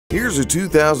Here's a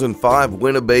 2005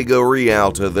 Winnebago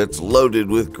Rialta that's loaded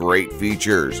with great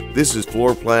features. This is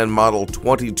floor plan model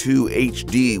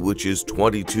 22HD, which is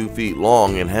 22 feet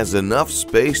long and has enough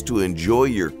space to enjoy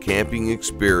your camping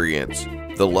experience.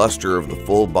 The luster of the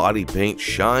full body paint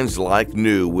shines like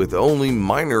new with only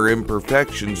minor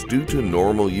imperfections due to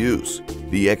normal use.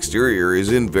 The exterior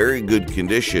is in very good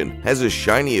condition, has a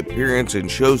shiny appearance, and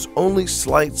shows only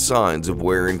slight signs of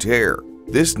wear and tear.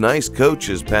 This nice coach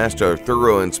has passed our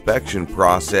thorough inspection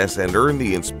process and earned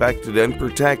the Inspected and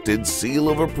Protected seal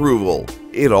of approval.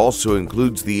 It also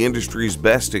includes the industry's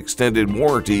best extended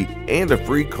warranty and a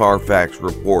free Carfax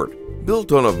report.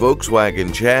 Built on a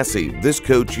Volkswagen chassis, this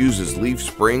coach uses leaf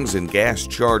springs and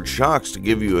gas-charged shocks to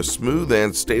give you a smooth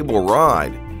and stable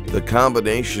ride. The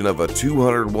combination of a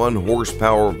 201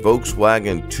 horsepower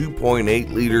Volkswagen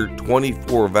 2.8-liter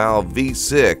 24-valve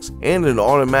V6 and an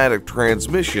automatic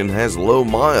transmission has low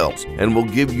miles and will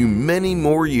give you many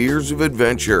more years of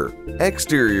adventure.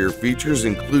 Exterior features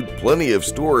include plenty of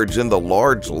storage in the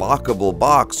large lockable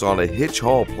box on a hitch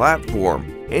haul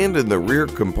platform and in the rear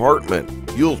compartment.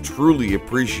 You'll truly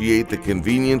appreciate the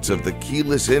convenience of the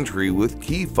keyless entry with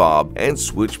key fob and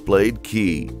switchblade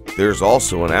key. There's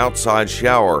also an outside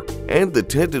shower, and the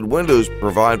tinted windows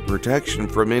provide protection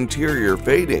from interior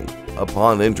fading.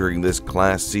 Upon entering this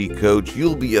Class C coach,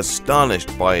 you'll be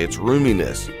astonished by its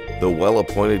roominess. The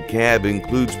well-appointed cab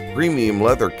includes premium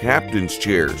leather captain's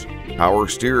chairs, power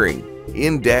steering,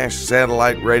 in-dash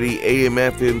satellite-ready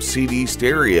AM/FM CD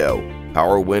stereo,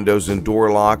 power windows and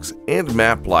door locks, and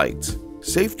map lights.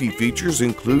 Safety features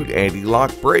include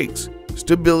anti-lock brakes,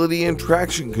 stability and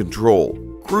traction control,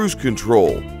 cruise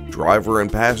control, driver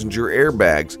and passenger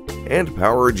airbags, and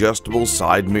power adjustable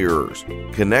side mirrors.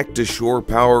 Connect to shore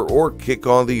power or kick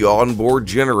on the onboard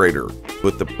generator.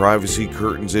 Put the privacy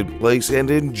curtains in place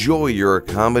and enjoy your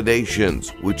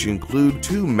accommodations, which include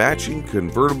 2 matching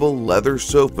convertible leather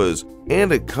sofas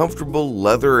and a comfortable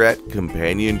leatherette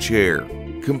companion chair.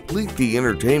 Complete the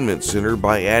entertainment center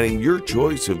by adding your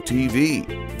choice of TV.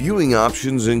 Viewing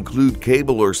options include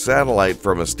cable or satellite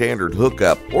from a standard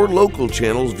hookup or local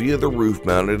channels via the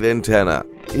roof-mounted antenna.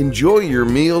 Enjoy your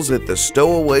meals at the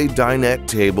stowaway dinette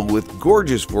table with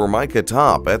gorgeous Formica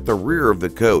top at the rear of the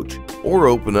coach, or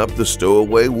open up the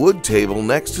stowaway wood table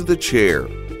next to the chair.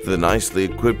 The nicely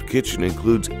equipped kitchen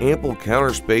includes ample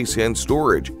counter space and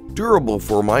storage, durable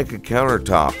Formica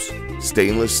countertops,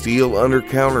 stainless steel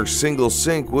under-counter single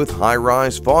sink with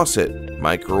high-rise faucet,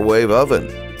 microwave oven,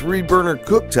 3-burner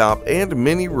cooktop, and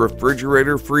mini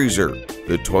refrigerator freezer.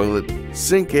 The toilet,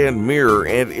 sink and mirror,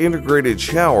 and integrated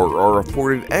shower are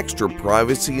afforded extra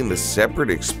privacy in the separate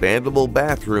expandable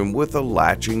bathroom with a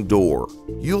latching door.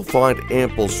 You'll find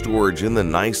ample storage in the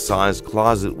nice-sized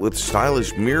closet with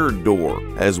stylish mirrored door,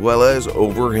 as well as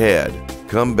overhead.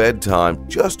 Come bedtime,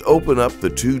 just open up the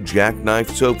 2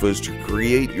 jackknife sofas to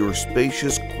create your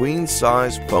spacious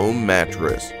queen-size foam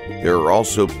mattress. There are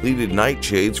also pleated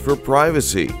nightshades for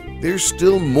privacy. There's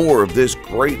still more of this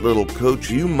great little coach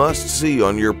you must see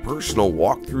on your personal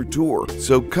walkthrough tour,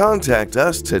 so contact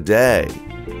us today.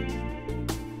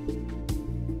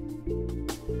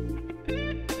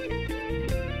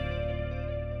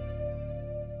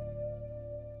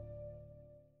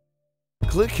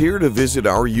 Click here to visit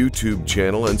our YouTube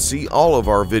channel and see all of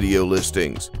our video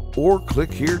listings, or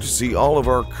click here to see all of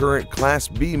our current Class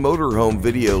B motorhome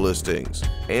video listings.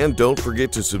 And don't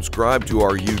forget to subscribe to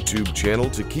our YouTube channel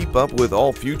to keep up with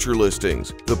all future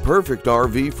listings. The perfect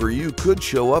RV for you could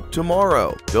show up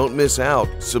tomorrow. Don't miss out.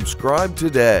 Subscribe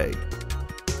today.